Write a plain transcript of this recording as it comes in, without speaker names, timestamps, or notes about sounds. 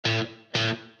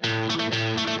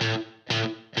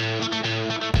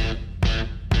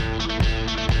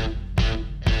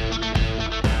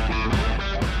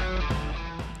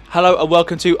Hello and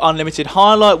welcome to Unlimited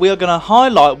Highlight. We are going to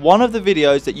highlight one of the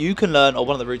videos that you can learn, or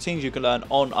one of the routines you can learn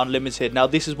on Unlimited. Now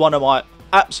this is one of my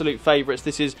absolute favourites.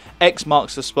 This is X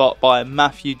Marks the Spot by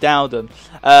Matthew Dowden.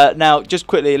 Now just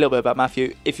quickly a little bit about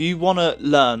Matthew. If you want to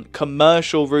learn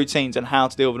commercial routines and how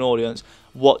to deal with an audience,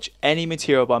 watch any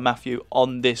material by Matthew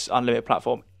on this Unlimited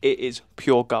platform. It is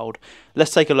pure gold.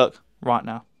 Let's take a look right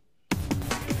now.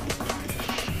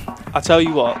 I tell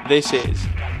you what, this is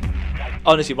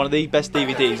honestly one of the best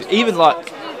DVDs. Even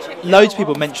like loads of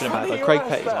people mention about it. Like Craig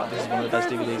Petty's like, this is one of the best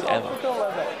DVDs ever.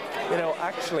 You know,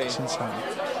 actually, it's insane.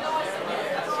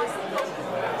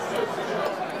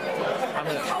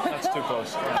 That's too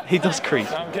close. He does crease.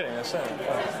 No, I'm kidding. That's it.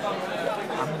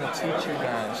 I'm going to teach you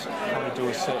guys how to do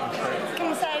a certain trick. Can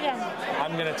you say again?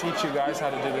 I'm going to teach you guys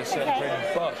how to do this certain trick,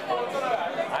 but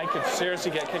I could seriously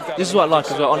get kicked out. This is what I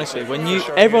like as well. Honestly, when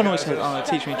everyone always says, "Oh,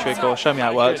 teach me a trick" or "Show me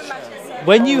how it works."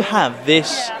 When you have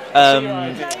this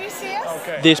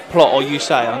this plot, or you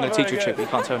say, "I'm going to teach you a trick," but you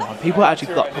can't tell anyone, people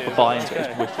actually like proper buy into it.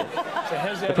 It's wicked.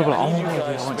 The people are like, "Oh my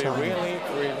God, I won't tell anyone."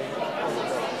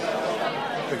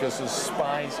 Because there's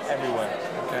spies everywhere.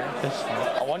 Okay.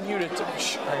 I want you to.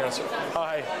 Hang on.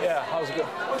 Hi. Yeah. How's it going?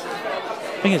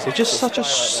 Thing is, it's just such a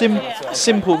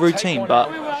simple routine, but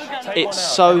it's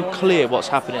so clear what's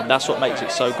happening. That's what makes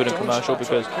it so good and commercial,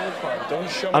 because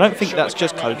I don't think that's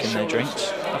just Coke in their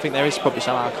drinks. I think there is probably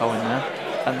some alcohol in there,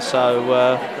 and so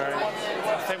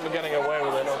I think we're getting away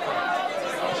with it.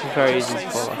 Okay. It's very easy to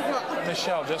follow.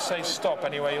 Michelle, just say stop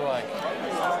any way you like.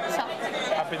 Stop.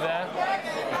 Happy there?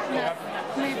 Yeah.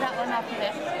 Move that one up a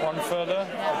bit. One further?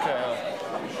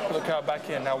 Okay. Look out back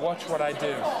in. Now watch what I do.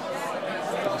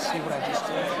 You see what I just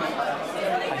did?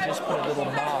 I just put a little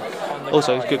mark on the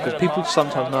Also, it's good because people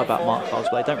sometimes know about mark cards,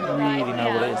 but they don't really know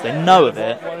what it is. They know of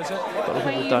it, what is it? but a lot of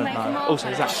people don't know. Also,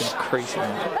 there's actually creasing in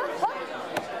it.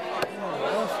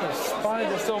 Oh, there's a spy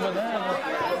that's over there.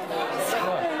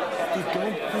 Look, you go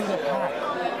through the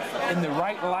pack in the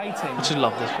right lighting. I just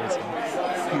love this routine.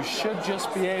 You should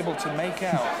just be able to make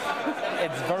out.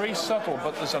 It's very subtle,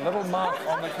 but there's a little mark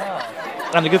on the card.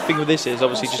 And the good thing with this is,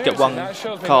 obviously, just get one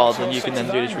card and you can then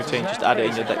do this routine. Just add it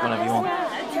in your deck whenever you want.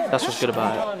 That's what's good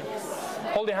about it.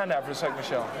 Hold your hand out for a sec,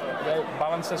 Michelle.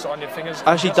 Balance this on your fingers.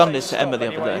 I actually done this to Emma the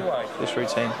other day, this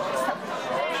routine.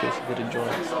 She also did enjoy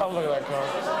it. Oh, look at that card.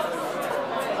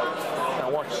 Now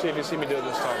watch, see if you see me do it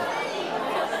this time.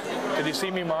 Did you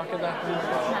see me mark it that?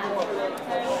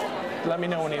 Let me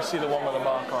know when you see the one with the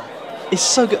mark on. It's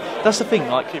so good. That's the thing,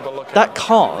 like, that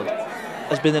card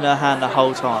has been in her hand the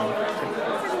whole time.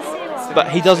 But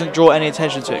he doesn't draw any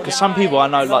attention to it, because some people I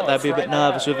know, like, they'd be a bit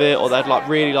nervous with it, or they'd like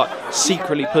really like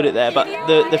secretly put it there. But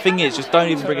the thing is, just don't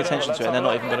even bring attention to it, and they're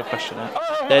not even going to question it.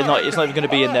 It's not even going to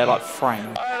be in their like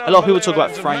frame. A lot of people talk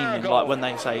about framing, like when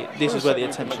they say this is where the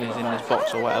attention is in this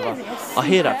box or whatever. I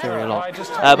hear that theory a lot,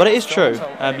 but it is true.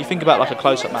 You think about like a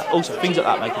close-up map. Also, things like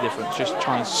that make a difference. Just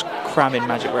try and cram in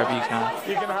magic wherever you can.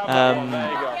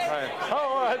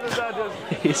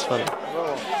 It's funny.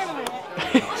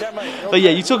 But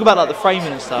yeah, you talk about like the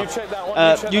framing and stuff.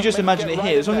 You just imagine it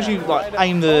here. As long as you like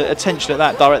aim the attention at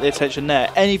that, direct the attention there.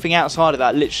 Anything outside of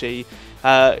that, literally,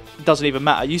 doesn't even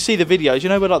matter. You see the videos, you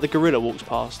know, where like the gorilla walks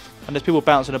past, and there's people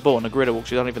bouncing a ball, and the gorilla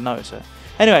walks, you don't even notice it.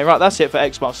 Anyway, right, that's it for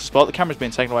X Marks the Spot. The camera's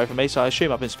been taken away from me, so I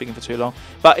assume I've been speaking for too long.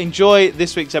 But enjoy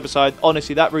this week's episode.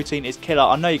 Honestly, that routine is killer.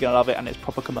 I know you're gonna love it, and it's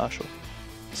proper commercial.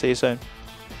 See you soon.